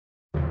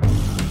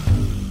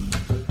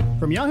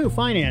From Yahoo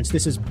Finance,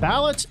 this is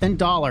Ballots and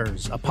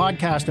Dollars, a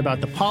podcast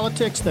about the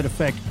politics that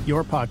affect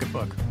your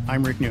pocketbook.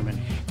 I'm Rick Newman.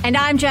 And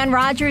I'm Jen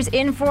Rogers,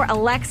 in for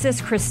Alexis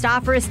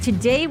Christoforous.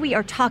 Today we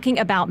are talking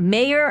about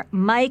Mayor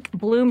Mike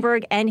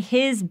Bloomberg and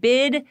his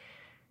bid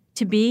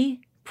to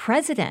be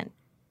president.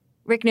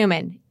 Rick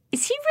Newman,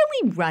 is he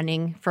really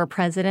running for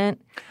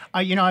president?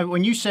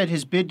 When you said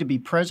his bid to be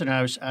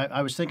president,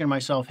 I was thinking to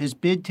myself, his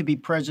bid to be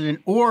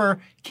president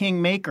or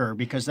kingmaker,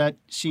 because that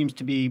seems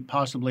to be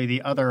possibly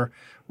the other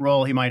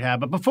role he might have.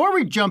 But before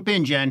we jump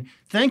in, Jen,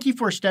 thank you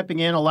for stepping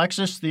in.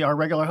 Alexis, our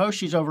regular host,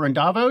 she's over in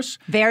Davos.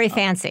 Very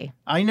fancy.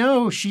 I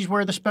know. She's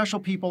where the special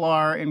people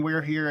are, and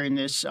we're here in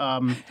this,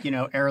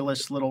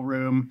 airless little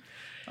room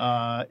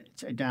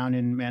down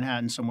in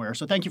Manhattan somewhere.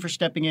 So thank you for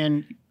stepping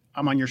in.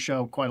 I'm on your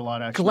show quite a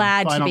lot, actually.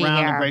 Glad to be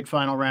here. A great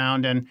final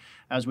round. And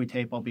as we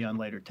tape, I'll be on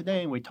later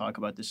today, and we talk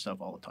about this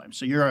stuff all the time.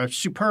 So you're a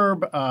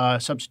superb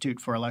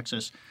substitute for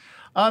Alexis.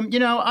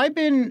 I've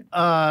been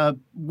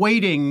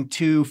waiting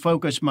to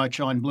focus much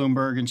on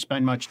Bloomberg and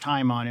spend much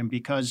time on him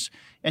because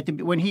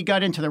when he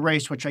got into the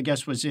race, which I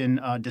guess was in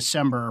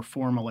December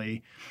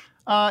formally,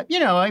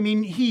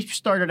 he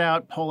started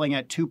out polling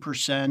at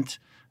 2%.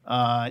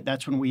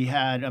 That's when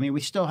we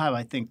still have,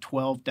 I think,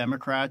 12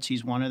 Democrats.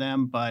 He's one of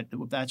them, but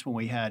that's when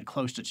we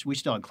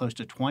still had close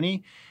to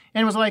 20.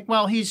 And it was like,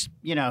 well, he's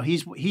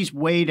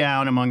way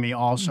down among the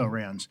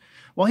also-rans.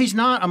 Well, he's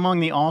not among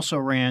the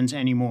also-rans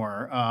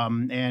anymore.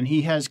 And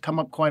he has come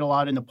up quite a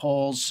lot in the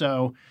polls.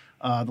 So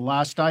the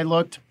last I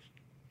looked,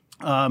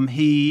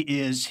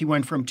 he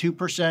went from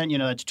 2%,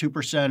 that's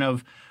 2%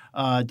 of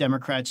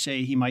Democrats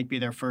say he might be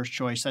their first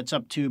choice. That's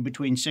up to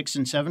between 6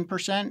 and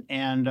 7%.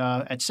 And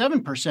at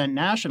 7%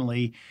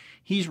 nationally,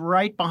 he's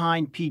right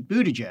behind Pete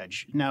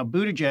Buttigieg. Now,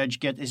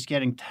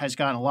 Buttigieg has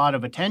gotten a lot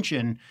of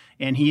attention,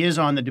 and he is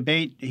on the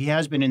debate. He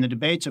has been in the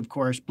debates, of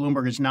course.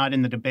 Bloomberg is not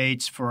in the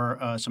debates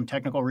for some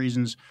technical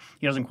reasons.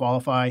 He doesn't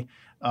qualify.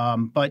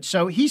 But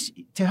so he's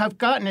to have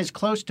gotten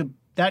close to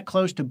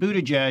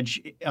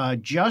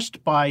Buttigieg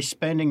just by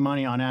spending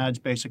money on ads,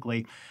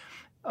 basically.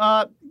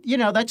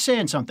 That's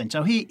saying something.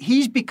 So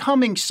he's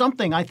becoming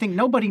something. I think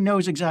nobody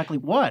knows exactly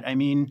what. I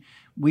mean,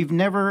 we've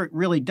never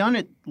really done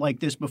it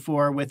like this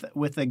before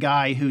with a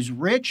guy who's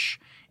rich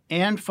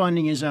and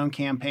funding his own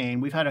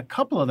campaign. We've had a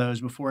couple of those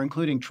before,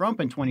 including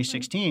Trump in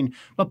 2016.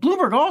 But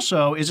Bloomberg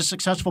also is a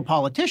successful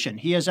politician.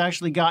 He has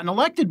actually gotten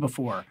elected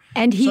before.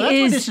 And that's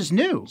why this is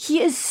new. He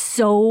is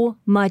so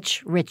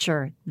much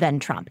richer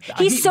than Trump.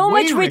 He's so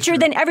much richer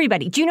than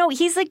everybody. Do you know,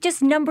 he's like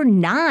just number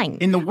 9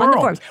 in the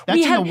world. On the That's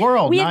in the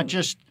world, not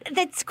just...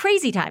 That's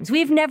crazy times.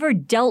 We've never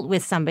dealt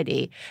with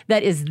somebody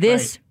that is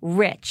this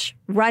rich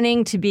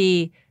running to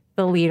be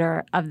the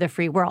leader of the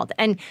free world.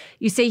 And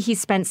you say he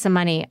spent some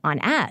money on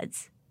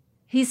ads.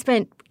 He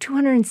spent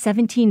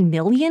 $217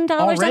 million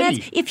on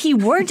ads. If he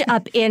weren't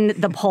up in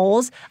the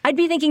polls, I'd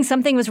be thinking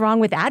something was wrong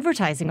with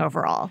advertising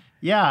overall.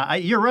 Yeah,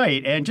 you're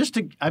right. And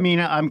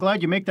I'm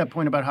glad you make that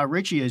point about how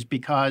rich he is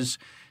because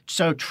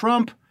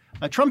Trump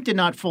did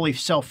not fully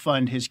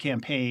self-fund his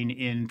campaign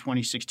in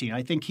 2016.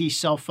 I think he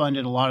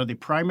self-funded a lot of the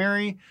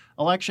primary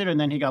election, and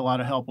then he got a lot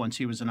of help once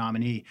he was a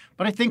nominee.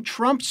 But I think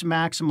Trump's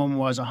maximum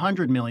was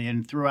 $100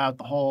 million throughout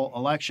the whole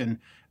election.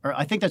 Or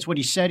I think that's what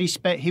he said he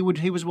spent. He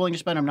was willing to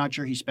spend. I'm not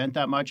sure he spent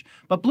that much.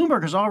 But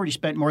Bloomberg has already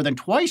spent more than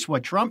twice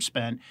what Trump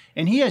spent.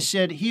 And he has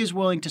said he is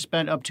willing to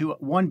spend up to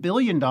 $1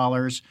 billion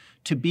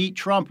to beat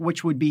Trump,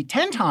 which would be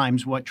 10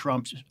 times what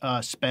Trump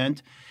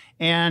spent.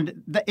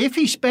 And if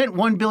he spent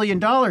 $1 billion,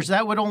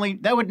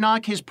 that would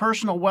knock his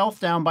personal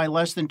wealth down by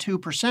less than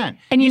 2%.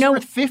 And he's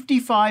worth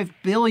 $55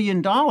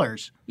 billion.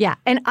 Yeah.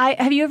 And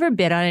have you ever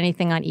bid on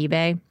anything on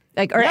eBay?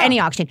 Any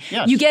auction.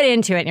 Yes. You get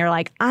into it and you're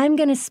like, I'm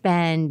going to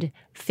spend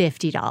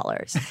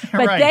 $50.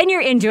 But then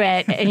you're into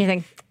it and you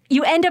think,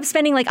 you end up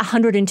spending like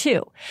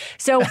 $102.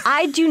 So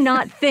I do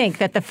not think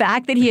that the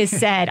fact that he has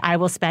said, I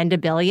will spend $1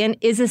 billion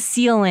is a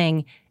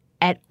ceiling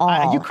at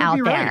all you could out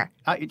be there.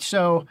 Right.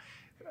 So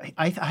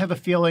I have a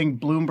feeling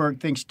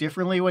Bloomberg thinks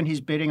differently when he's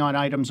bidding on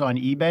items on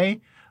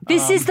eBay.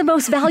 This is the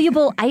most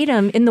valuable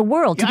item in the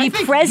world. To be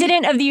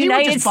president of the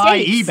United States. He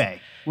would just buy eBay,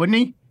 wouldn't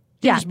he?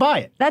 Just buy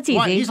it. That's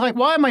easy. He's like,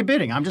 why am I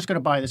bidding? I'm just going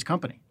to buy this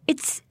company.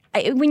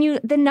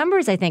 The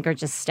numbers I think are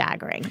just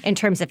staggering in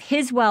terms of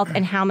his wealth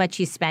and how much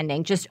he's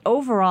spending. Just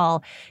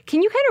overall,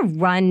 can you kind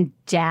of run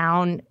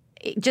down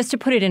just to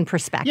put it in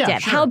perspective,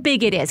 how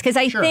big it is. Because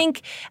I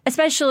think,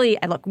 especially,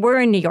 look, we're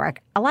in New York.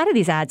 A lot of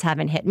these ads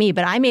haven't hit me,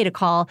 but I made a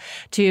call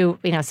to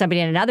somebody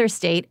in another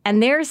state,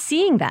 and they're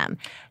seeing them.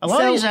 A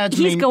lot of these ads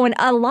he's going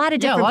a lot of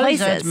different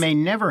places. A lot of these ads may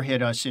never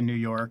hit us in New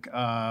York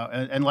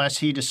unless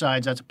he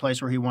decides that's a place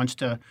where he wants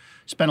to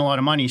spend a lot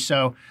of money.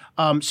 So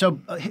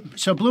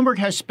Bloomberg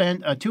has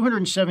spent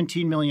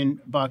 $217 million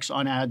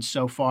on ads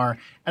so far,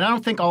 and I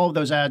don't think all of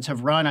those ads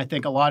have run. I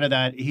think a lot of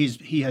that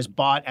he has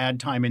bought ad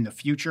time in the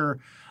future.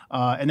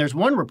 And there's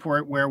one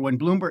report where when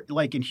Bloomberg,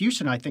 like in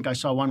Houston, I think I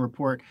saw one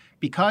report,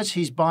 because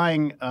he's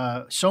buying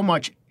so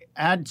much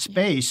ad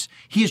space,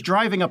 he is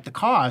driving up the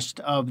cost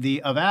of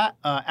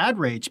ad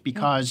rates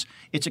because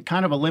it's a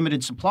kind of a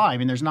limited supply. I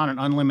mean, there's not an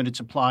unlimited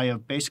supply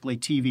of basically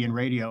TV and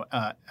radio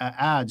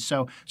ads.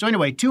 So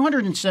anyway,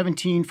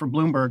 217 for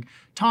Bloomberg.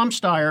 Tom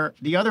Steyer,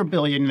 the other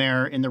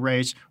billionaire in the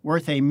race,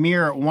 worth a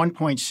mere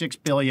 $1.6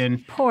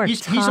 billion. Poor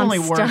he's Tom only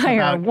worth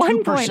Steyer.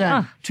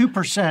 about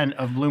 2%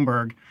 of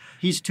Bloomberg.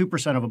 He's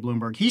 2% of a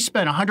Bloomberg. He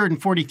spent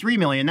 $143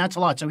 million. That's a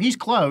lot. So he's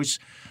close.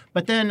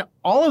 But then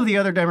all of the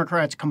other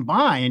Democrats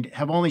combined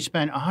have only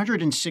spent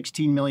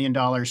 $116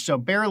 million. So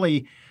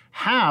barely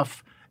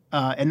half.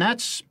 And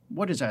that's,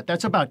 what is that?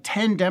 That's about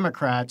 10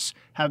 Democrats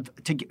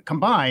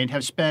combined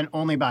have spent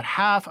only about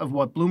half of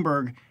what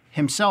Bloomberg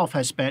himself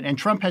has spent. And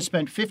Trump has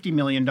spent $50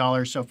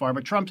 million so far.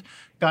 But Trump's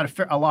got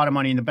a lot of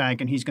money in the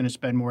bank, and he's going to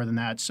spend more than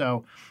that.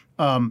 So,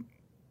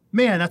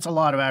 man, that's a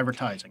lot of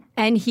advertising.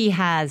 And he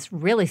has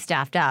really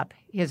staffed up.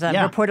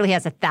 Reportedly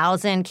has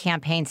 1,000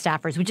 campaign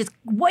staffers, which is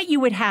what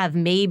you would have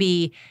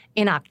maybe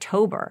in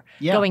October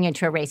going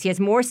into a race. He has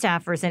more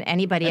staffers than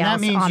anybody else on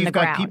the ground. That means you've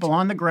got people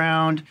on the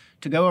ground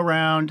to go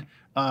around,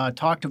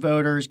 talk to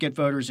voters, get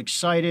voters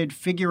excited,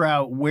 figure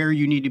out where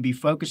you need to be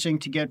focusing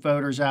to get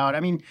voters out. I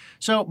mean,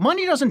 so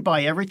money doesn't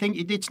buy everything.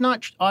 It's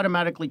not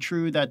automatically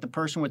true that the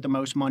person with the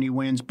most money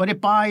wins, but it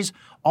buys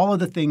all of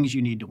the things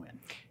you need to win.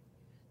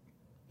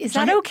 Is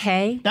that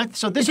okay?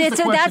 This is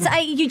the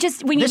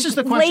question. When you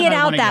lay it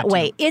out that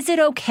way, is it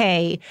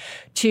okay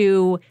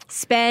to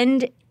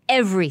spend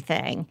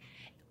everything,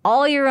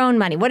 all your own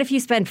money? What if you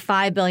spend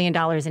 $5 billion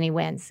and he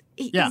wins?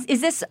 Yeah.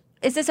 Is this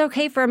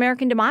okay for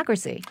American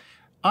democracy?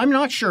 I'm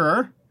not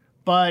sure,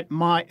 but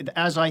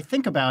as I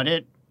think about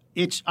it,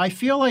 I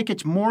feel like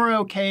it's more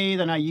okay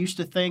than I used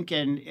to think,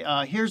 and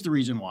here's the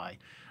reason why.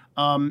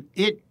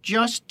 It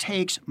just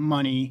takes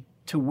money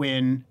to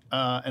win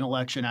an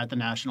election at the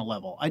national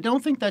level. I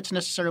don't think that's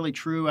necessarily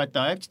true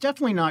it's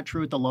definitely not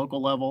true at the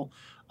local level.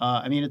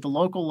 I mean, at the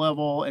local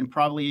level and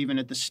probably even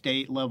at the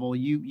state level,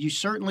 you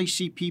certainly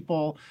see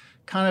people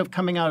kind of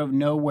coming out of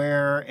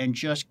nowhere and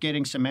just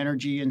getting some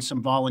energy and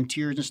some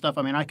volunteers and stuff.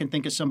 I mean, I can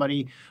think of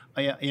somebody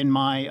in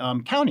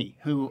my county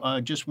who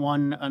just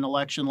won an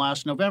election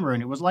last November,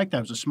 and it was like that.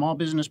 It was a small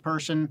business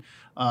person.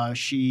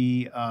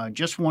 She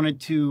just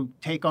wanted to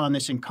take on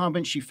this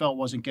incumbent she felt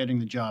wasn't getting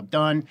the job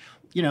done.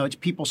 You know, it's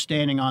people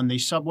standing on the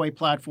subway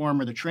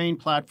platform or the train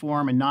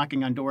platform and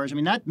knocking on doors. I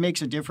mean, that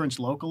makes a difference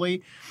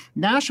locally.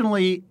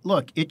 Nationally,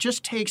 look, it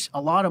just takes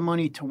a lot of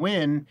money to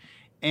win,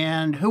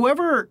 and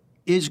whoever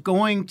is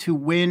going to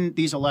win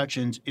these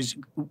elections is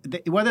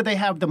whether they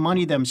have the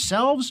money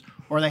themselves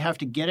or they have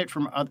to get it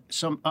from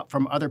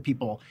other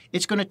people.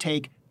 It's going to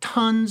take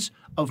tons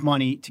of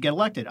money to get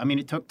elected. I mean,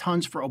 it took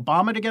tons for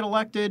Obama to get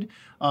elected.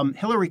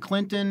 Hillary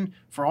Clinton,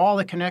 for all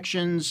the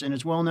connections and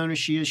as well known as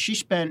she is, she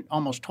spent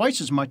almost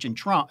twice as much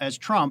as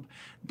Trump.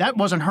 That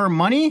wasn't her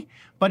money,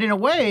 but in a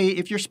way,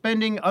 if you're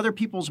spending other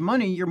people's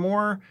money, you're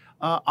more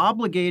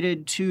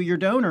obligated to your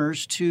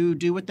donors to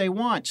do what they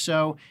want.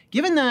 So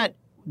given that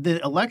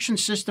the election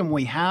system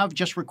we have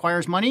just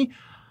requires money,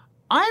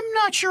 I'm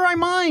not sure I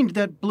mind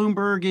that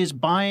Bloomberg is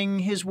buying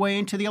his way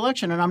into the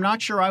election, and I'm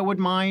not sure I would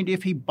mind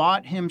if he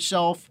bought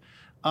himself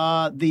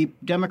the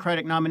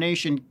Democratic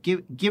nomination,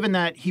 given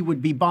that he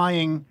would be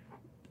buying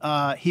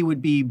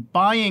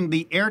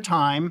the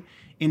airtime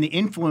in the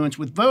influence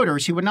with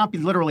voters. He would not be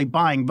literally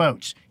buying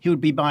votes. He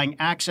would be buying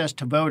access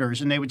to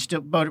voters, and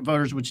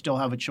voters would still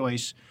have a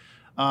choice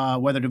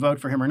whether to vote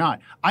for him or not.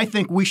 I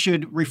think we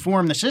should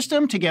reform the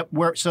system to get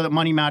so that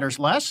money matters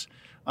less.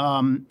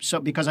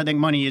 Because I think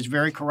money is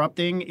very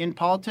corrupting in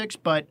politics,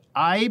 but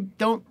I'm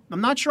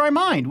not sure I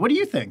mind. What do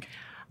you think?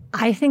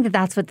 I think that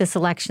that's what this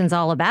election's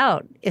all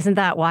about. Isn't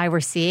that why we're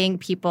seeing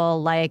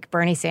people like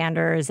Bernie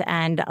Sanders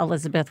and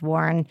Elizabeth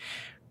Warren?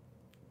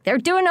 They're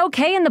doing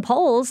okay in the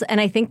polls,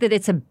 and I think that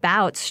it's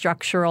about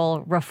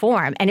structural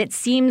reform. And it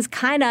seems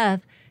kind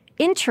of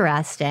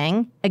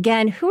interesting.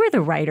 Again, who are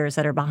the writers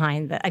that are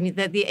behind that? I mean,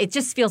 it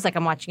just feels like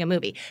I'm watching a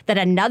movie, that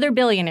another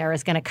billionaire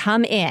is going to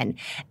come in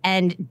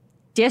and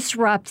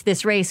disrupt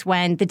this race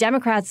when the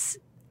Democrats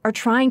are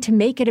trying to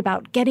make it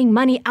about getting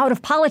money out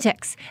of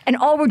politics. And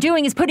all we're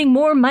doing is putting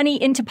more money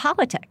into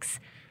politics.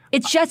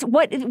 It's just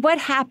what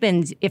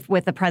happens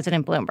with the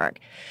President Bloomberg?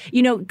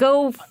 You know,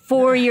 go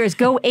 4 years,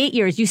 go 8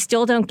 years, you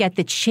still don't get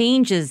the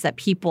changes that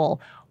people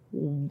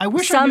want. I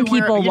wish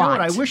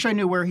I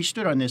knew where he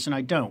stood on this, and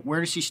I don't. Where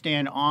does he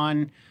stand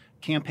on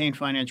campaign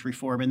finance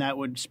reform? And that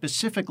would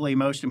specifically,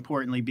 most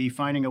importantly, be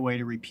finding a way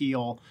to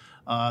repeal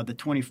the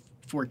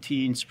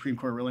 2014 Supreme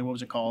Court ruling. What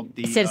was it called?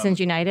 Citizens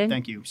United?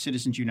 Thank you.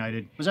 Citizens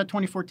United. Was that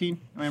 2014?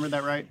 I remember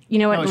that right? You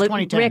know what, no, it was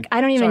 2010. Rick, I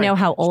don't even know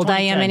how old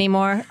I am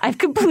anymore. I've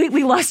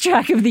completely lost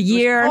track of the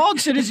year. It's called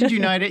Citizens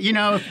United. You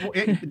know,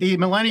 the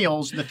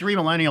millennials, the 3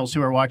 millennials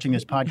who are watching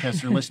this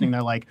podcast are listening,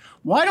 they're like,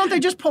 why don't they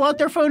just pull out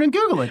their phone and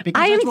Google it?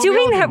 Because I am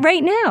doing that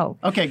right now.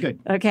 Okay, good.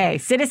 Okay,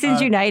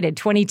 Citizens United,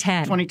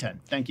 2010. 2010.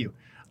 Thank you.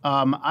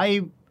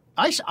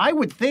 I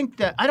would think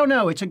that, I don't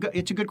know, it's a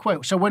good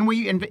quote. So when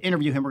we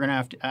interview him, we're going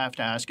to have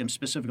to ask him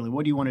specifically,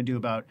 what do you want to do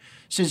about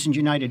Citizens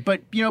United?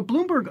 But, you know,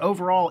 Bloomberg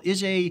overall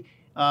is a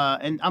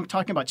and I'm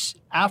talking about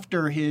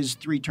after his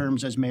 3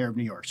 terms as mayor of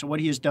New York. So what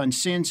he has done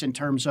since in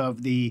terms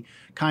of the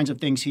kinds of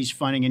things he's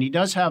funding. And he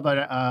does have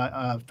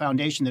a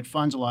foundation that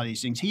funds a lot of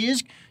these things. He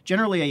is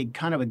generally a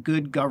kind of a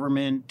good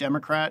government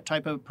Democrat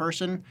type of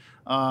person.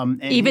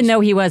 Even though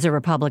he was a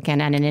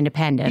Republican and an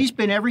independent. He's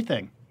been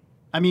everything.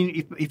 I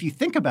mean, if you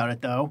think about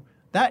it, though,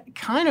 that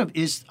kind of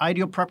is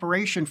ideal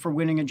preparation for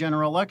winning a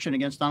general election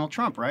against Donald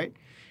Trump, right?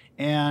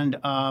 And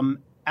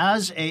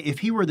if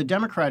he were the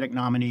Democratic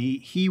nominee,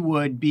 he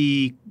would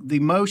be the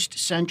most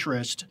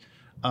centrist.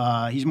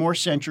 He's more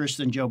centrist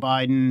than Joe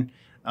Biden.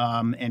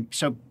 And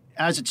so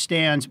as it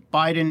stands,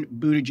 Biden,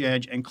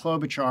 Buttigieg, and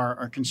Klobuchar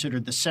are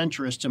considered the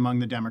centrists among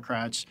the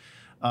Democrats.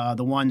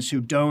 The ones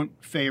who don't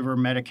favor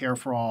Medicare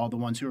for all, the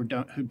ones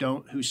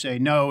who say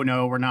no,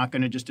 we're not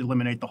going to just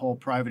eliminate the whole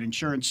private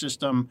insurance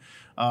system.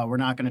 We're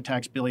not going to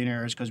tax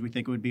billionaires because we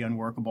think it would be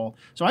unworkable.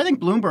 So I think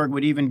Bloomberg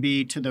would even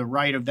be to the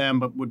right of them,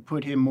 but would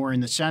put him more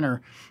in the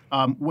center,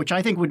 which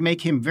I think would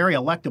make him very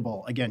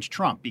electable against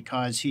Trump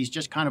because he's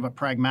just kind of a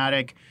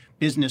pragmatic,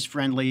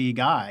 business-friendly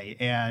guy,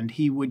 and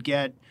he would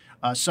get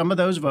some of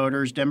those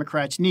voters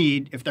Democrats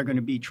need if they're going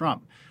to beat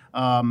Trump.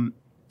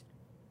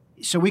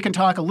 So we can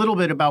talk a little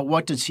bit about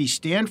what does he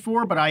stand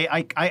for, but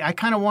I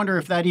kind of wonder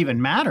if that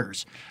even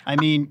matters. I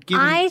mean,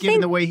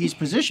 given the way he's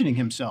positioning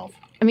himself.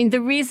 I mean,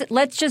 the reason.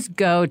 Let's just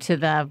go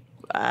to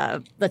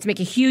let's make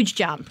a huge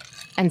jump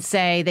and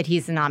say that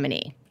he's the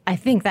nominee. I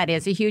think that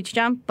is a huge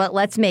jump, but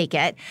let's make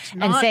it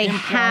and say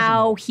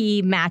how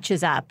he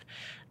matches up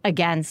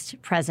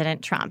against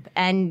President Trump.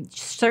 And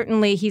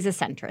certainly he's a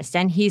centrist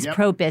and he's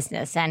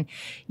pro-business, and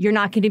you're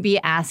not going to be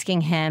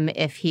asking him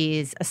if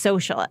he's a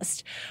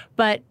socialist.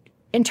 But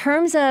in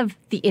terms of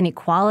the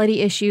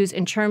inequality issues,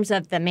 in terms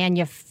of the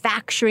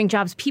manufacturing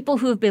jobs, people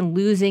who have been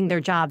losing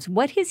their jobs,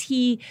 what has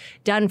he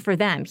done for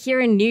them?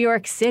 Here in New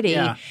York City,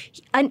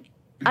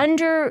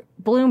 under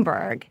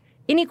Bloomberg,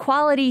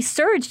 inequality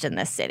surged in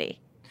this city.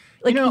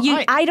 Like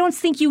I don't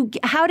think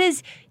how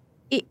does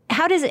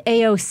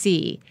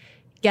AOC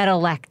get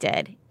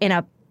elected in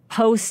a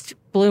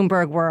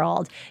post-Bloomberg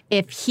world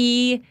if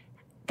he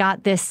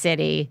got this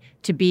city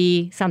to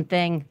be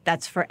something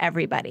that's for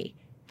everybody?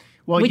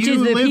 Well, which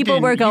is the people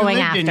we're going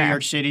after. You lived in New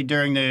York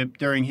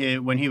City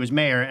when he was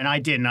mayor, and I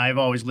didn't. I've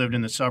always lived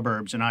in the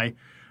suburbs, and I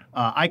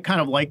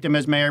kind of liked him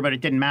as mayor, but it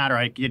didn't matter.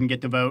 I didn't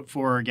get to vote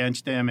for or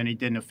against him, and he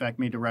didn't affect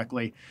me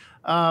directly.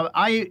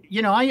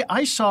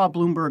 I saw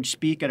Bloomberg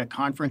speak at a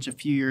conference a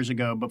few years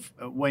ago, but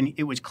when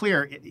it was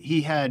clear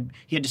he had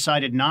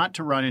decided not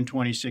to run in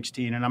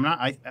 2016,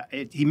 and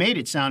he made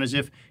it sound as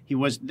if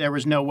there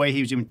was no way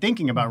he was even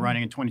thinking about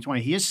running in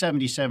 2020. He is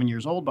 77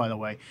 years old, by the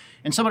way.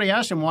 And somebody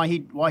asked him why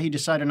he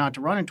decided not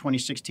to run in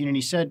 2016, and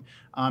he said,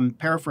 I'm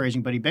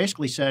paraphrasing, but he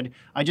basically said,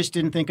 I just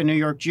didn't think a New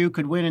York Jew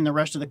could win in the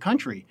rest of the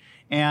country.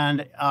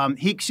 And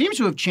he seems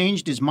to have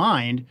changed his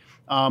mind.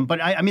 But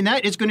I mean,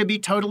 that is going to be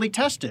totally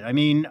tested. I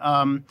mean,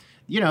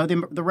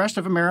 the rest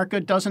of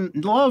America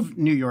doesn't love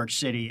New York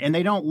City, and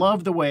they don't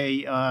love the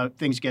way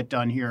things get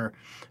done here.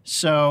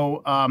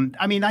 So,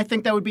 I mean, I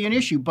think that would be an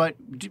issue. But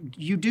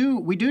we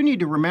do need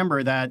to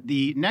remember that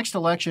the next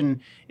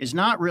election is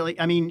not really.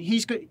 I mean,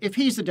 if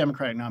he's the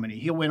Democratic nominee,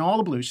 he'll win all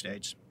the blue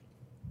states,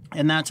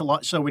 and that's a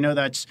lot. So we know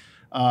that's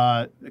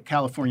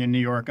California, New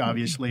York,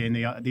 obviously, and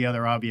the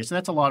other obvious. And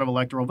that's a lot of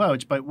electoral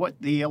votes. But what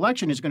the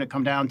election is going to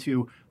come down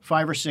to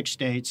 5 or 6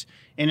 states,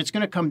 and it's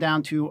going to come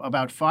down to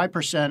about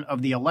 5%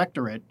 of the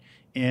electorate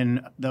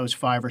in those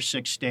 5 or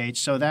 6 states.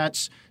 So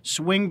that's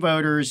swing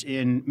voters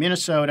in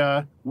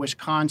Minnesota,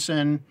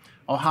 Wisconsin,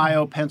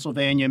 Ohio,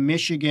 Pennsylvania,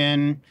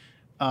 Michigan,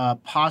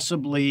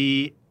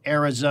 possibly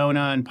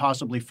Arizona, and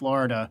possibly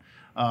Florida.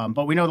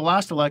 But we know the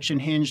last election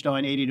hinged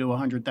on 80 to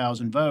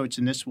 100,000 votes.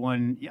 And this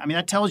one, I mean,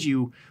 that tells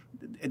you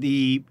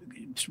the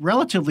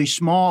relatively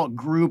small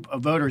group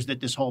of voters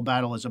that this whole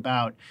battle is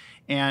about.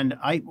 And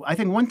I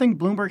think one thing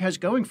Bloomberg has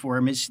going for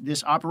him is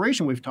this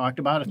operation we've talked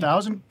about,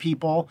 1,000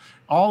 people,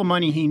 all the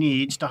money he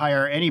needs to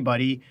hire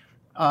anybody.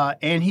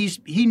 And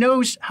he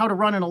knows how to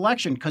run an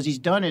election because he's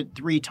done it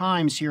 3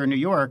 times here in New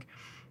York.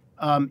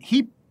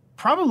 He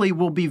probably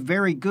will be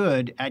very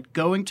good at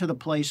going to the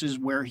places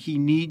where he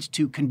needs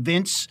to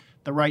convince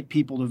the right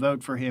people to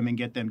vote for him and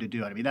get them to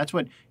do it. I mean, that's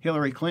what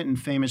Hillary Clinton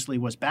famously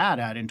was bad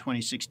at in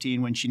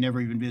 2016 when she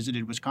never even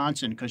visited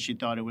Wisconsin because she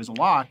thought it was a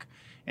lock,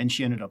 and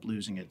she ended up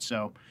losing it.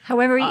 So,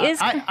 however, he is.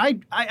 I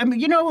mean,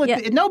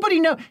 nobody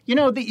knows.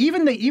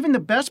 Even the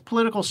best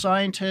political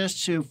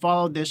scientists who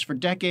followed this for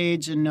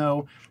decades and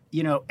know,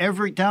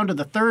 every down to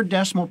the third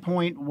decimal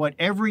point what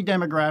every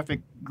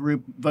demographic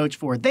group votes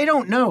for. They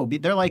don't know.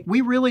 They're like, we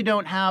really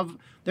don't have.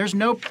 There's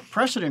no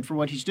precedent for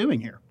what he's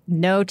doing here.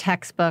 No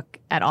textbook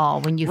at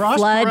all when you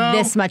flood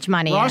this much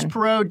money Ross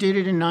Perot did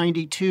it in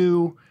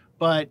 92,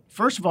 but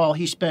first of all,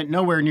 he spent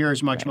nowhere near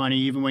as much money,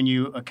 even when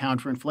you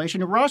account for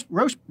inflation. And Ross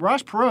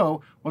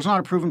Perot was not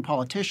a proven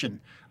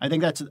politician. I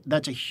think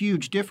that's a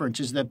huge difference,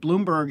 is that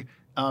Bloomberg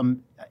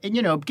And,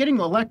 getting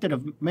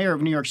elected mayor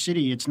of New York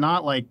City, it's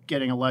not like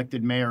getting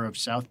elected mayor of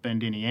South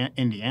Bend,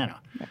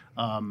 Indiana.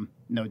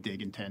 No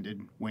dig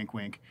intended. Wink,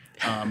 wink.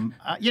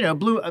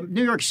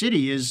 New York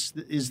City is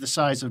the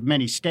size of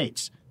many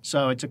states,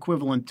 so it's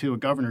equivalent to a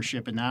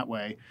governorship in that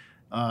way.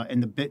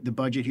 And the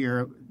budget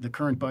here, the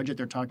current budget,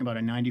 they're talking about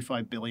a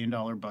 $95 billion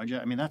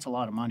budget. I mean, that's a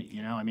lot of money.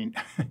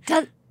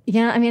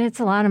 It's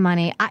a lot of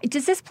money.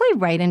 Does this play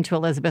right into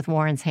Elizabeth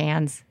Warren's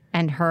hands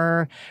and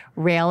her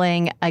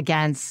railing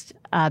against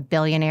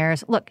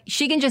billionaires? Look,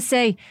 she can just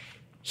say,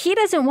 he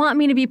doesn't want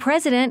me to be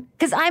president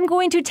because I'm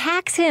going to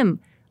tax him.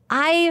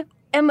 I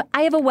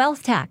have a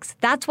wealth tax.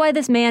 That's why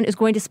this man is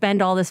going to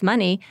spend all this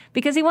money,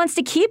 because he wants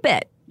to keep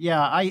it.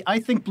 Yeah, I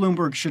think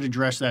Bloomberg should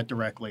address that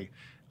directly.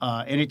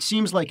 And it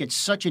seems like it's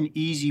such an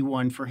easy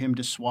one for him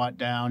to swat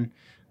down.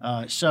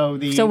 So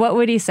what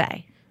would he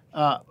say?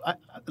 I'll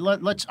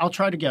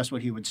try to guess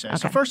what he would say. Okay.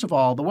 So first of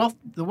all,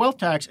 the wealth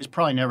tax is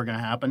probably never going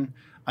to happen.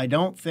 I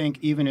don't think,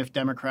 even if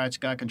Democrats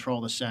got control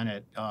of the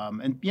Senate,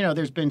 and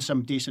there's been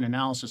some decent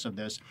analysis of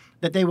this,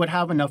 that they would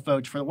have enough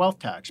votes for the wealth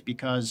tax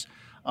because,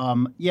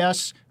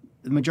 yes,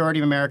 the majority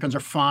of Americans are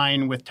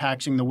fine with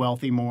taxing the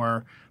wealthy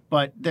more,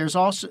 but there's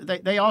also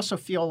they also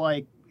feel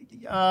like,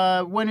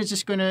 when is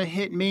this going to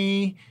hit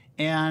me?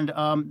 And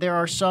there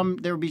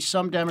will be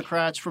some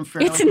Democrats from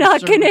fairly It's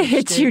not going to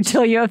hit states. you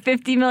till you have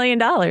 $50 million,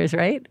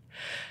 right?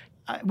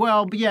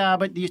 Well, yeah,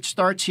 but it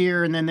starts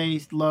here and then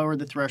they lower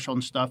the threshold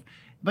and stuff.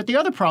 But the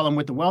other problem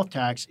with the wealth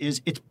tax is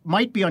it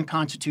might be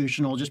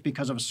unconstitutional just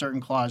because of a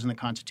certain clause in the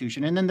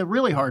Constitution. And then the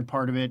really hard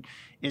part of it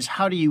is,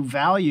 how do you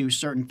value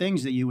certain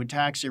things that you would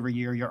tax every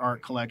year? Your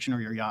art collection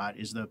or your yacht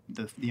is the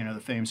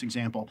famous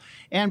example.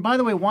 And by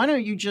the way, why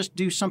don't you just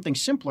do something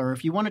simpler?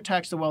 If you want to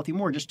tax the wealthy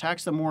more, just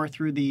tax them more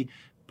through the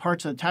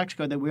parts of the tax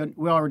code that we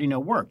already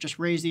know work. Just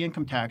raise the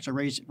income tax or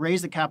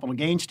raise the capital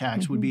gains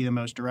tax would be the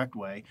most direct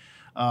way.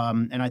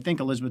 And I think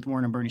Elizabeth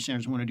Warren and Bernie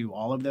Sanders want to do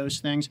all of those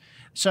things.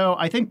 So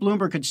I think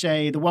Bloomberg could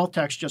say the wealth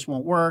tax just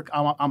won't work.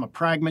 I'm a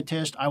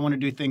pragmatist. I want to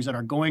do things that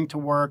are going to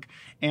work.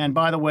 And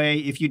by the way,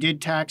 if you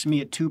did tax me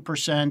at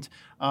 2%,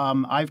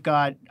 I've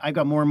got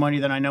more money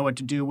than I know what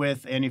to do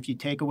with. And if you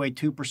take away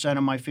 2%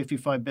 of my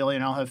 $55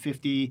 billion, I'll have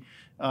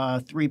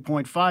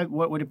 3.5.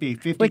 What would it be?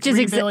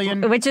 53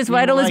 billion. Which is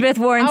what Elizabeth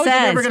Warren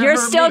says. You're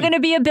still going to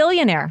be a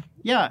billionaire.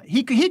 Yeah,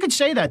 he could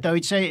say that though.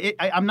 He'd say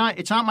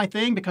it's not my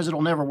thing because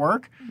it'll never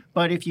work.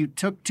 But if you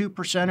took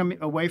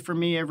 2% away from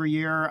me every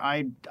year,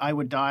 I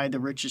would die the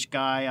richest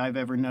guy I've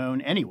ever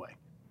known anyway.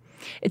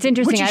 It's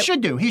interesting. Which he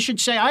should do. He should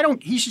say I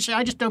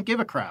just don't give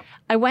a crap.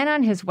 I went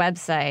on his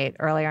website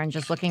earlier and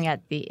just looking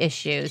at the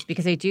issues,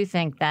 because I do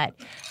think that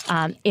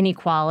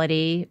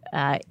inequality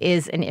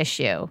is an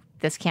issue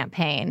this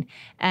campaign,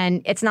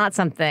 and it's not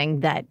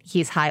something that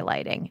he's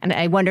highlighting. And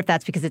I wonder if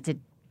that's because it's a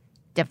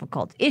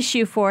difficult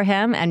issue for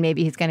him, and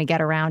maybe he's going to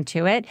get around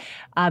to it.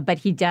 But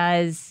he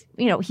does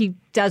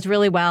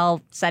really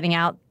well setting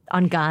out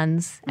on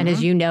guns, and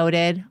as you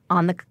noted,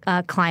 on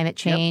the climate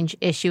change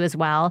issue as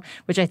well,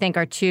 which I think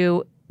are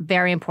two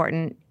very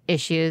important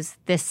issues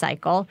this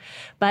cycle.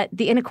 But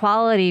the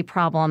inequality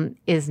problem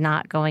is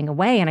not going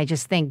away, and I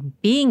just think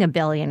being a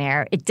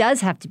billionaire, it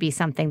does have to be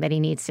something that he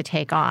needs to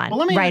take on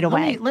right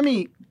away. Let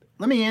me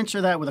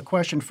answer that with a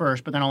question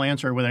first, but then I'll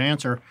answer it with an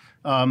answer.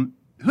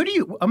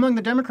 Among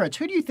the Democrats,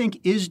 who do you think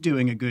is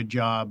doing a good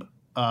job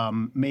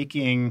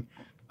making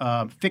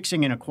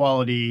fixing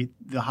inequality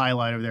the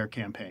highlight of their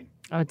campaign?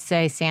 I would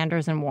say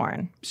Sanders and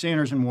Warren.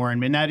 Sanders and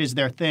Warren, and that is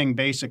their thing,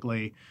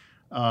 basically.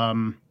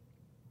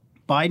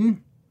 Biden?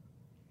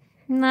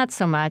 Not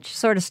so much.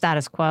 Sort of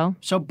status quo.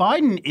 So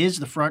Biden is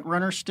the front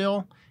runner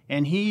still,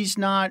 and he's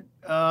not.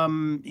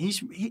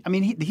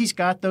 He's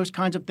got those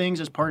kinds of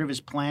things as part of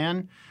his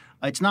plan.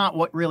 It's not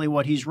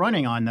what he's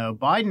running on, though.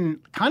 Biden,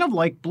 kind of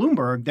like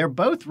Bloomberg, they're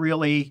both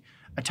really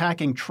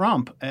attacking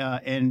Trump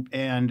and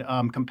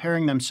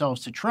comparing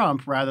themselves to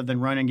Trump rather than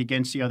running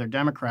against the other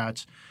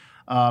Democrats,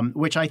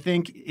 which I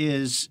think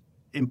is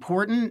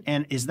important.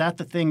 And is that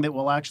the thing that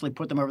will actually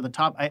put them over the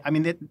top?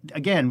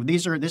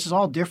 This is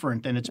all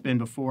different than it's been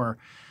before.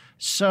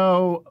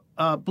 So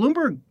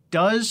Bloomberg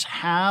does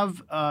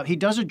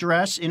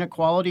address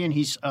inequality, and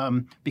he's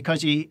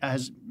because he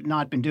has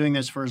not been doing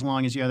this for as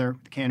long as the other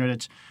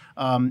candidates.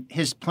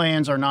 His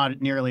plans are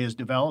not nearly as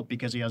developed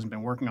because he hasn't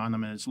been working on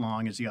them as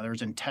long as the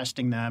others and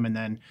testing them and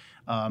then,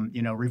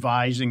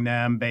 revising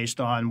them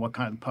based on what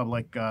kind of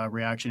public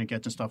reaction it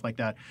gets and stuff like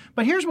that.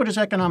 But here's what his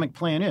economic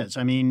plan is.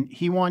 I mean,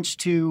 he wants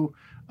to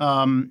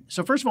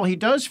so first of all, he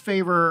does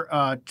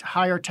favor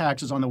higher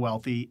taxes on the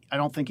wealthy. I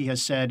don't think he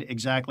has said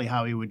exactly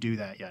how he would do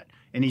that yet.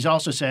 And he's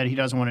also said he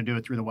doesn't want to do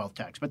it through the wealth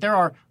tax. But there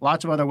are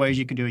lots of other ways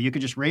you could do it. You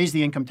could just raise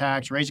the income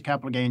tax, raise the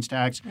capital gains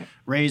tax,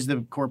 raise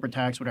the corporate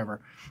tax,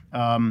 whatever.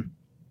 And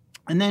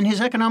then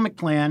his economic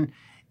plan,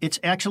 it's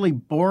actually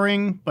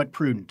boring but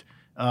prudent.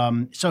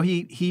 So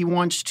he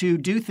wants to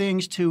do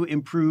things to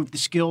improve the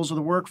skills of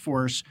the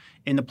workforce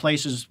in the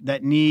places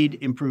that need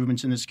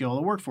improvements in the skill of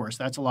the workforce.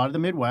 That's a lot of the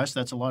Midwest.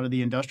 That's a lot of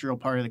the industrial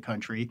part of the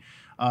country.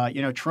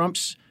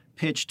 Trump's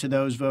pitch to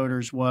those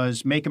voters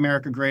was "Make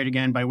America Great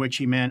Again," by which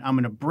he meant I'm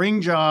going to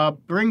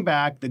bring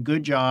back the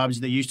good jobs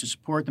that used to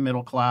support the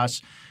middle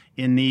class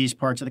in these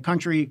parts of the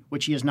country,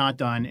 which he has not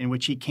done and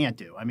which he can't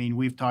do. I mean,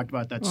 we've talked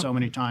about that so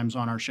many times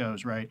on our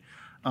shows, right?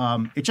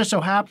 It just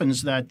so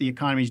happens that the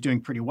economy is doing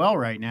pretty well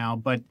right now,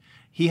 but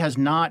he has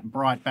not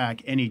brought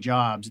back any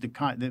jobs. To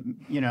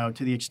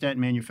the extent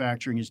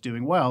manufacturing is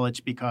doing well, it's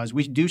because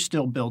we do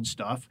still build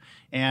stuff,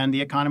 and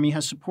the economy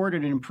has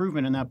supported an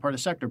improvement in that part of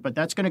the sector. But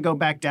that's going to go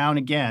back down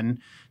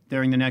again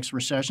during the next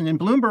recession. And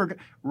Bloomberg,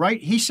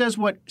 right, he says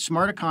what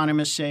smart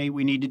economists say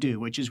we need to do,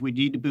 which is we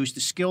need to boost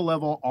the skill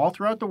level all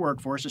throughout the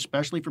workforce,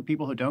 especially for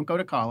people who don't go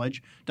to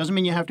college. Doesn't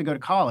mean you have to go to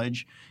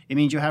college. It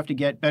means you have to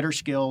get better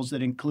skills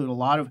that include a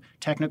lot of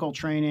technical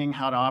training,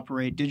 how to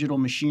operate digital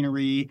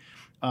machinery,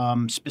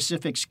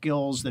 specific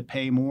skills that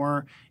pay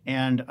more.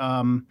 And,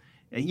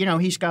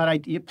 he's got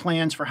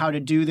plans for how to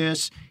do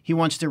this. He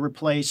wants to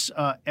replace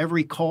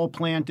every coal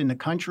plant in the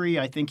country.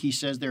 I think he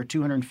says there are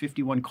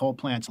 251 coal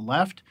plants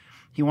left.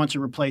 He wants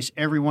to replace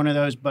every one of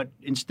those. But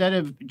instead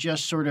of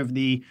just sort of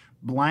the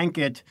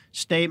blanket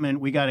statement,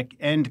 we got to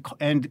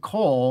end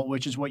coal,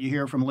 which is what you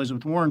hear from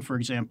Elizabeth Warren, for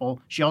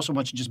example. She also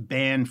wants to just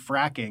ban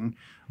fracking.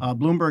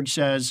 Bloomberg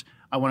says,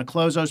 I want to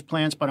close those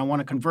plants, but I want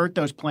to convert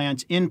those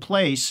plants in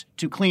place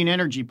to clean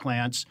energy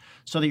plants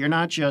so that you're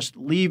not just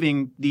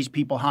leaving these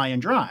people high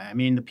and dry. I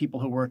mean, the people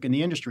who work in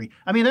the industry.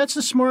 I mean, that's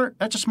a smart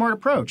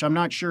approach. I'm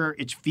not sure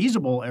it's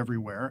feasible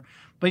everywhere,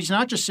 but he's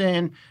not just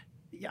saying,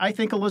 I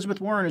think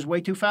Elizabeth Warren is way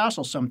too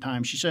facile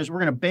sometimes. She says, we're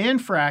going to ban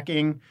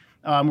fracking.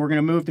 We're going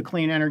to move to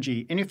clean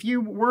energy. And if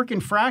you work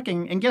in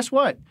fracking, and guess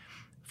what?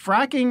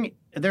 Fracking,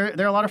 there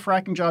are a lot of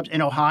fracking jobs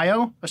in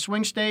Ohio, a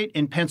swing state,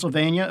 in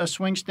Pennsylvania, a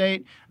swing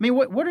state. I mean,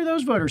 what are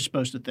those voters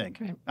supposed to think?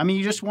 Right. I mean,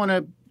 you just want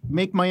to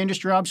make my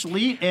industry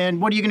obsolete,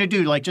 and what are you going to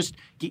do? Like, just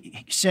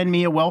send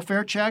me a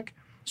welfare check?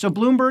 So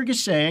Bloomberg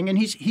is saying, and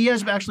he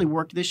has actually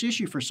worked this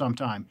issue for some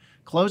time,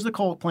 close the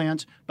coal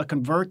plants, but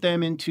convert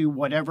them into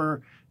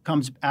whatever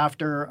comes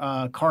after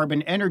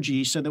carbon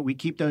energy so that we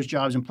keep those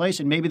jobs in place.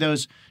 And maybe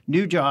those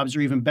new jobs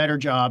are even better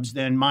jobs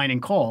than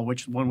mining coal,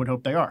 which one would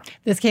hope they are.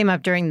 This came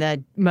up during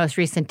the most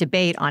recent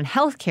debate on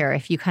healthcare.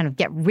 If you kind of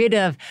get rid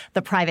of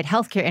the private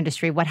healthcare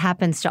industry, what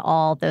happens to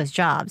all those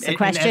jobs? The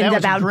question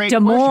about Des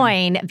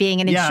Moines being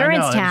an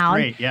insurance town.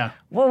 Great. Yeah.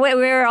 Well,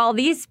 where are all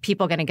these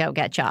people going to go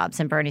get jobs?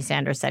 And Bernie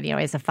Sanders said, he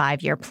has a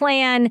 5-year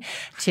plan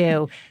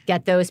to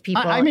get those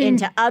people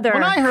into other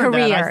careers. When I heard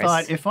that, I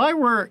thought,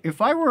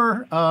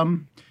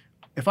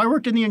 if I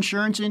worked in the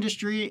insurance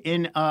industry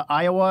in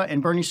Iowa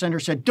and Bernie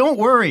Sanders said, don't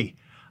worry,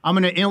 I'm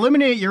going to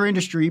eliminate your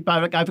industry,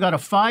 but I've got a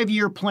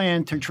 5-year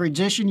plan to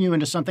transition you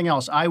into something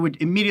else, I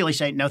would immediately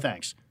say, no,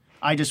 thanks.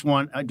 I just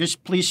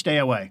please stay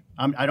away.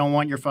 I don't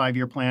want your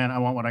 5-year plan. I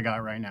want what I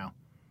got right now.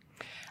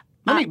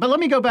 Let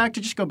me go back to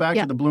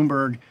the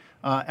Bloomberg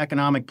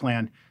economic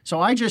plan. So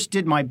I just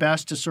did my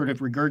best to sort of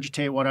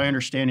regurgitate what I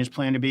understand his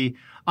plan to be.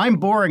 I'm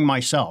boring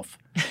myself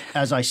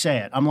as I say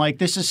it. I'm like,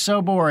 this is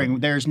so boring.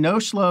 There's no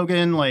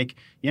slogan. Like,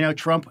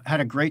 Trump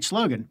had a great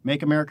slogan,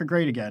 "Make America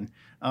Great Again."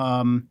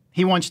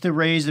 He wants to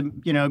raise the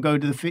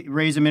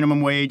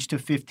minimum wage to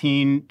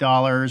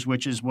 $15,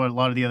 which is what a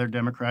lot of the other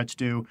Democrats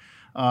do.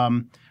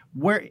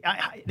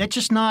 That's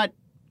just not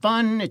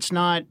fun. It's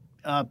not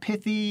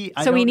pithy.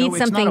 So we need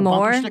something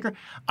more? Sticker.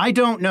 I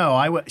don't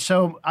know.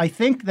 So I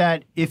think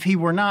that if he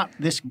were not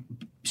this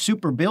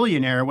super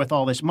billionaire with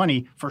all this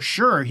money, for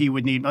sure he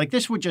would need,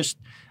 this would just,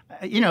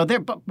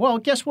 well,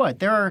 guess what?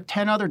 There are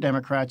 10 other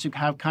Democrats who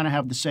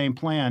have the same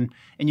plan,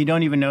 and you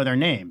don't even know their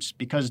names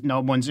because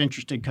no one's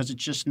interested because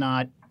it's just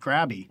not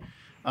grabby.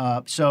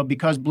 So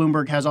because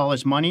Bloomberg has all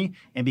this money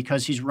and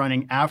because he's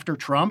running after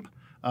Trump,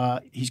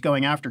 he's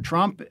going after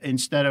Trump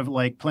instead of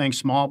playing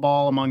small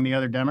ball among the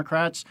other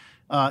Democrats.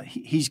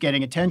 He's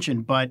getting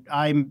attention, but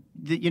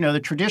the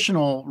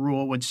traditional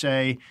rule would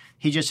say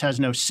he just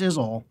has no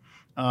sizzle,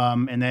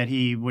 and that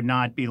he would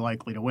not be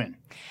likely to win.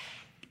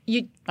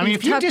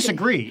 If you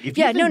disagree, if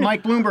you think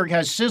Mike Bloomberg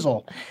has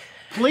sizzle,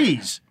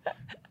 please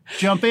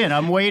jump in.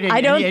 I'm waiting. I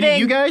don't think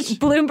you guys,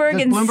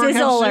 Bloomberg and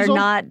sizzle are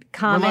not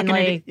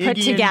commonly put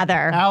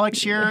together.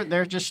 Alex here,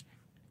 they're just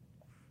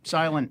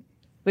silent.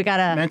 We got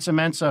a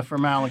mensa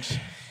from Alex.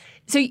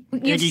 So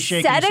you've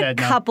said a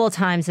couple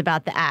times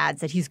about the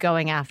ads that he's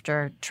going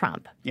after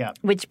Trump. Yeah.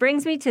 Which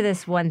brings me to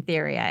this one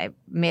theory. I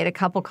made a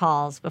couple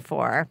calls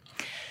before,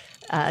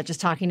 just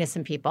talking to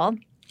some people.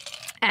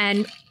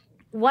 And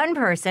one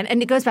person,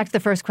 and it goes back to the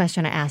first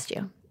question I asked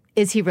you,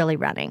 is he really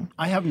running?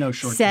 I have no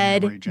short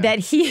said memory, Jen. That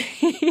he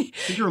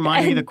Could you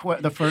remind me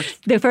the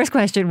first? The first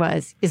question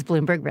was, is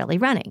Bloomberg really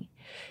running?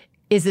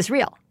 Is this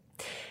real?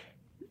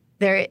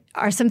 There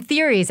are some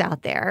theories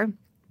out there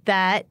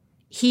that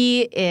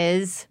he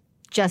is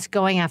just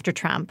going after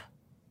Trump,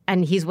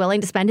 and he's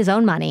willing to spend his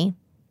own money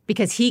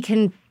because he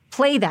can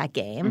play that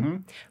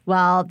game,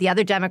 while the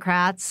other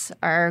Democrats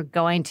are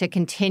going to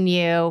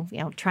continue,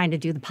 trying to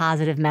do the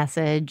positive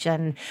message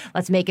and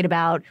let's make it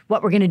about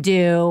what we're going to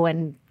do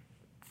and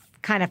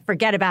kind of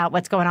forget about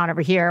what's going on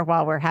over here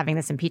while we're having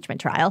this impeachment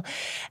trial.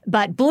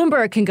 But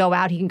Bloomberg can go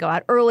out. He can go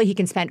out early. He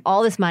can spend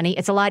all this money.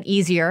 It's a lot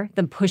easier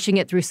than pushing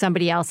it through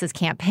somebody else's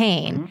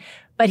campaign. Mm-hmm.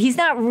 But he's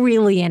not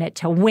really in it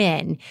to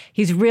win.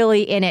 He's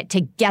really in it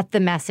to get the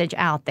message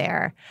out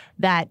there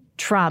that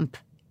Trump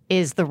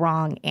is the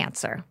wrong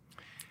answer.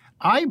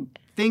 I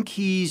think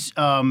he's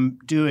playing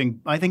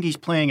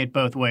it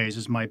both ways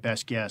is my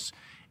best guess.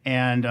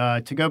 And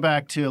to go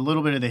back to a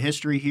little bit of the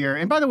history here,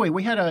 and by the way,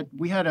 we had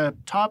a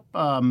top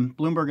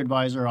Bloomberg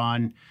advisor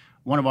on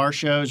one of our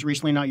shows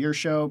recently, not your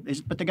show,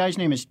 but the guy's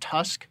name is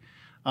Tusk,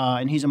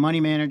 and he's a money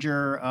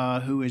manager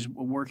who is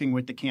working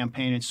with the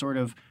campaign and sort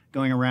of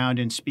going around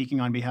and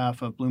speaking on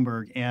behalf of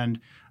Bloomberg. And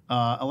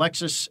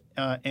Alexis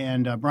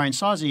and Brian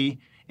Sozzi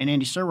and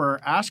Andy Serwer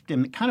asked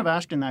him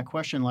that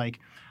question, like,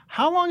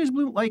 how long is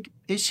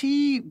is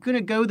he going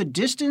to go the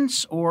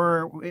distance,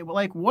 or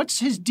like, what's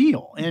his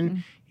deal?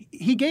 And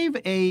he gave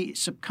a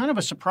kind of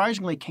a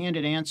surprisingly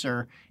candid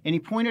answer, and he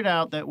pointed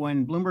out that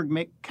when Bloomberg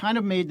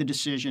made the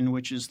decision,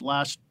 which is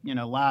last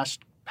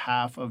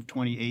half of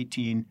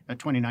 2019,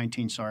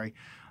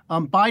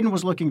 Biden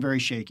was looking very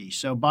shaky.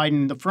 So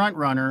Biden, the front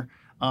runner,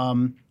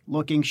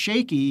 looking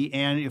shaky,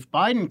 and if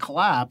Biden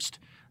collapsed,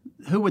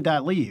 who would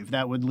that leave?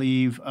 That would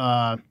leave,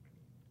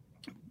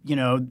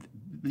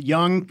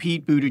 young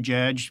Pete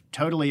Buttigieg,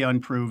 totally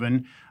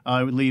unproven.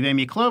 It would leave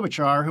Amy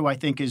Klobuchar, who I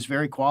think is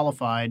very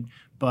qualified,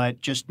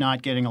 but just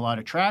not getting a lot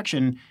of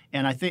traction.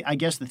 And I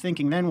guess the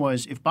thinking then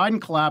was, if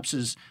Biden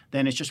collapses,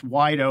 then it's just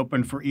wide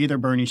open for either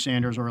Bernie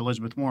Sanders or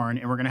Elizabeth Warren,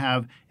 and we're going to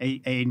have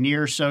a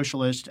near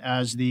socialist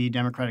as the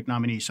Democratic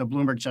nominee. So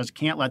Bloomberg says,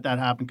 can't let that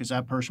happen because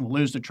that person will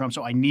lose to Trump,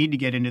 so I need to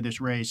get into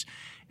this race.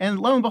 And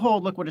lo and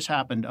behold, look what has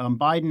happened.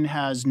 Biden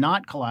has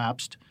not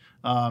collapsed.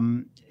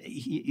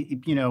 He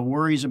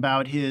worries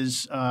about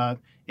his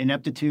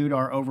ineptitude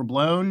are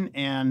overblown.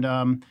 And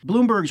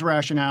Bloomberg's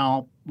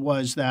rationale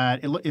was that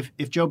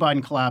if Joe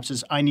Biden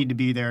collapses, I need to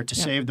be there to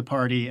save the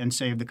party and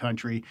save the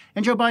country.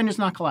 And Joe Biden is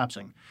not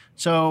collapsing.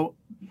 So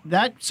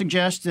that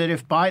suggests that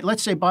if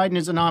let's say Biden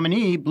is the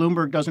nominee,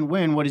 Bloomberg doesn't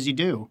win, what does he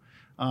do?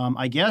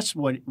 I guess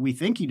what we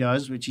think he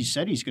does, which he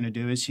said he's going to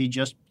do, is he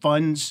just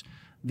funds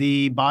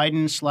the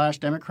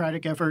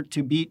Biden/Democratic effort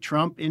to beat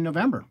Trump in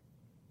November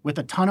with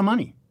a ton of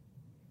money.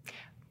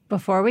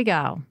 Before we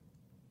go,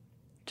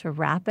 to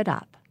wrap it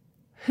up,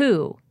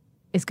 who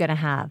is going to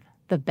have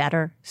the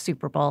better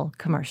Super Bowl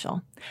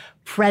commercial?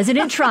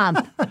 President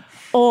Trump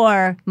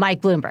or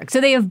Mike Bloomberg? So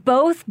they have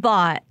both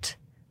bought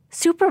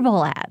Super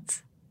Bowl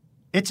ads.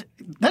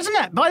 Doesn't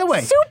that, by the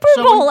way, Super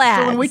Bowl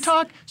ads. So when we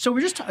talk,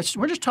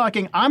 we're just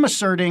talking. I'm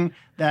asserting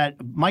that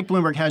Mike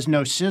Bloomberg has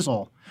no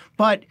sizzle,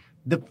 but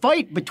the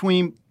fight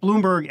between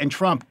Bloomberg and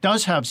Trump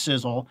does have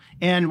sizzle.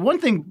 And one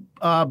thing,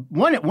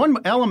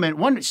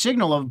 one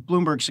signal of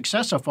Bloomberg's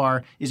success so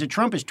far is that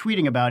Trump is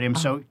tweeting about him.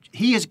 So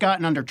he has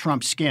gotten under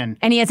Trump's skin.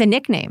 And he has a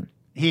nickname.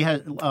 He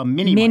has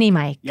Mini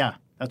Mike. Yeah,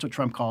 that's what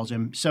Trump calls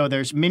him. So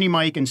there's Mini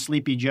Mike and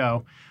Sleepy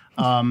Joe.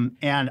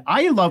 And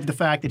I love the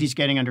fact that he's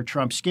getting under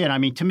Trump's skin. I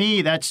mean, to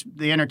me, that's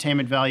the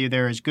entertainment value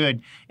there is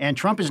good. And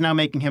Trump is now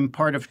making him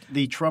part of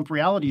the Trump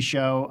reality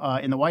show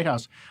in the White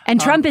House.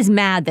 And Trump is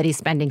mad that he's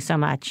spending so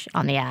much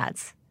on the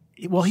ads.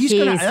 Well, he's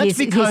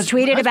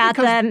tweeted about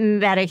the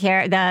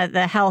Medicare,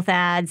 the health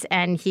ads,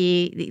 and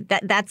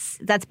that's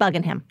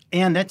bugging him.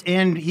 And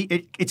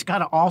it's got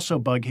to also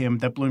bug him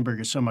that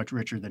Bloomberg is so much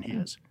richer than he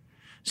is.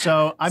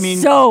 So I mean,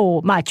 so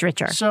much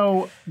richer.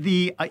 So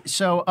I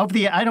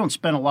don't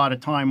spend a lot of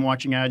time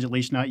watching ads, at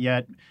least not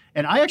yet.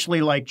 And I actually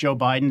like Joe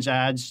Biden's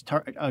ads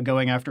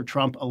going after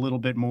Trump a little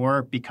bit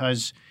more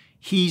because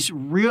he's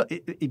real.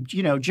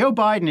 Joe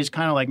Biden is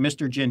kind of like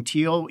Mr.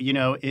 Gentile,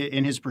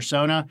 in his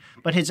persona,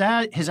 but his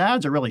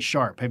ads are really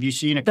sharp. Have you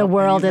seen a couple? The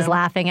world is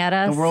laughing at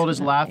us. The world is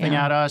laughing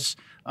at us.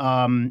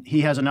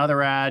 He has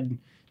another ad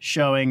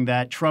showing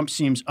that Trump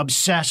seems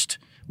obsessed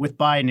with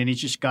Biden, and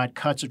he's just got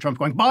cuts of Trump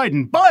going,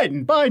 Biden,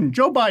 Biden, Biden,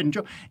 Joe Biden,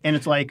 Joe. And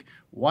it's like,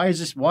 why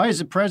is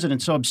the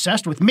president so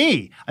obsessed with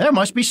me? There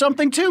must be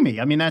something to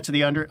me. I mean, that's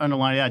the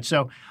underlying ad.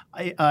 So,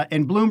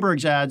 and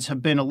Bloomberg's ads have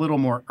been a little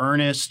more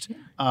earnest.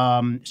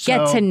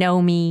 Get to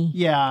know me.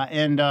 Yeah.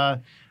 And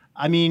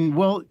I mean,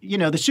 well,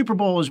 the Super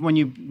Bowl is when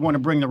you want to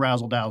bring the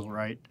razzle dazzle,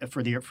 right,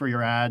 for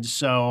your ads.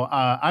 So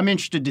I'm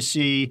interested to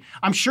see.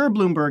 I'm sure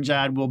Bloomberg's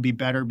ad will be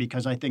better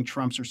because I think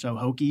Trump's are so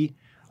hokey.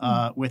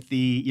 With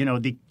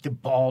the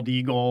bald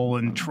eagle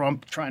and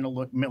Trump trying to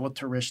look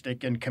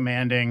militaristic and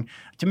commanding.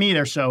 To me,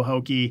 they're so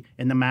hokey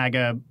in the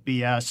MAGA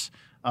BS.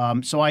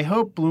 So I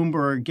hope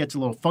Bloomberg gets a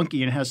little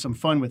funky and has some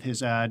fun with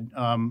his ad,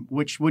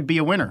 which would be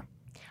a winner.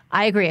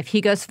 I agree. If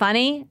he goes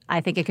funny, I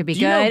think it could be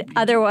good.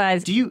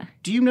 Otherwise, do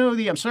you know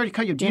I'm sorry to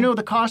cut you. Do you know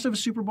the cost of a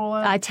Super Bowl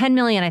ad? $10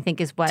 million, I think,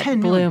 is what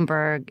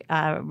Bloomberg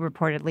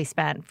reportedly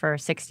spent for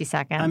 60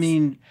 seconds. I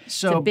mean,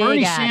 so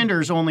Bernie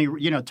Sanders only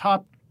the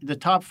top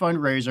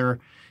fundraiser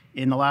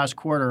in the last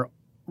quarter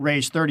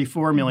raised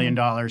 $34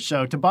 million.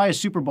 So to buy a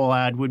Super Bowl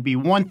ad would be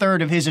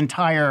 1/3 of his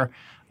entire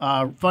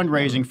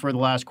fundraising for the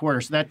last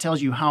quarter. So that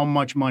tells you how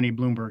much money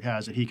Bloomberg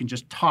has that he can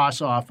just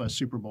toss off a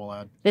Super Bowl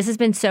ad. This has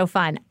been so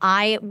fun.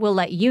 I will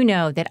let you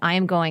know that I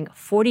am going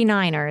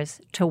 49ers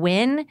to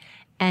win,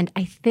 and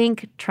I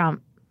think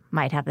Trump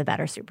might have the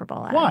better Super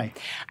Bowl ad. Why?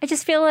 I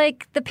just feel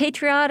like the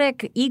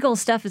patriotic Eagle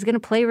stuff is going to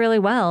play really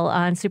well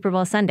on Super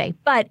Bowl Sunday.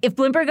 But if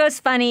Bloomberg goes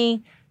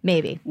funny,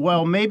 maybe.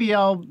 Well, maybe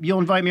you'll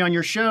invite me on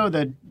your show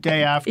the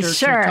day after to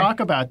talk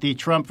about the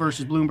Trump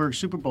versus Bloomberg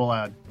Super Bowl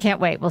ad.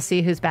 Can't wait. We'll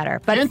see who's better.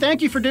 But Jen,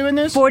 thank you for doing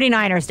this.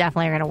 49ers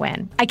definitely are going to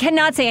win. I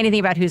cannot say anything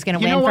about who's going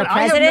to win for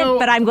president,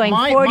 but I'm going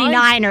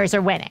 49ers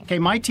are winning. Okay,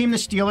 my team, the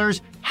Steelers,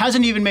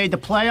 hasn't even made the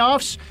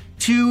playoffs.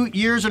 2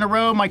 years in a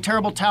row, my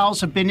terrible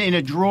towels have been in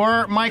a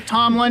drawer, Mike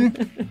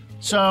Tomlin.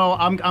 So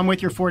I'm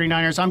with your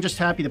 49ers. I'm just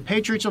happy the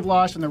Patriots have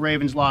lost and the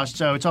Ravens lost,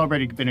 so it's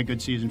already been a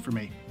good season for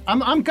me.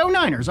 I'm go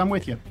Niners. I'm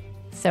with you.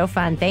 So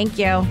fun. Thank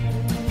you.